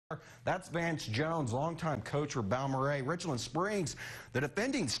That's Vance Jones, longtime coach for Balmorhea. Richland Springs, the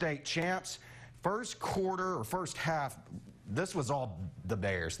defending state champs. First quarter or first half, this was all the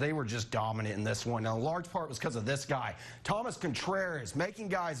Bears. They were just dominant in this one. Now, a large part was because of this guy, Thomas Contreras, making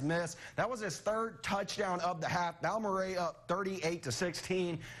guys miss. That was his third touchdown of the half. Balmorhea up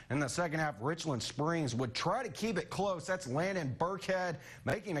 38-16 in the second half. Richland Springs would try to keep it close. That's Landon Burkhead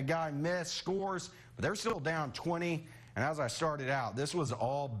making a guy miss, scores, but they're still down 20. And as I started out, this was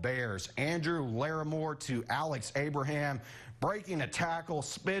all Bears. Andrew Larimore to Alex Abraham, breaking a tackle,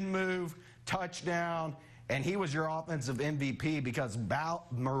 spin move, touchdown, and he was your offensive MVP because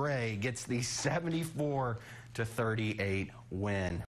Balmorhea gets the 74-38 win.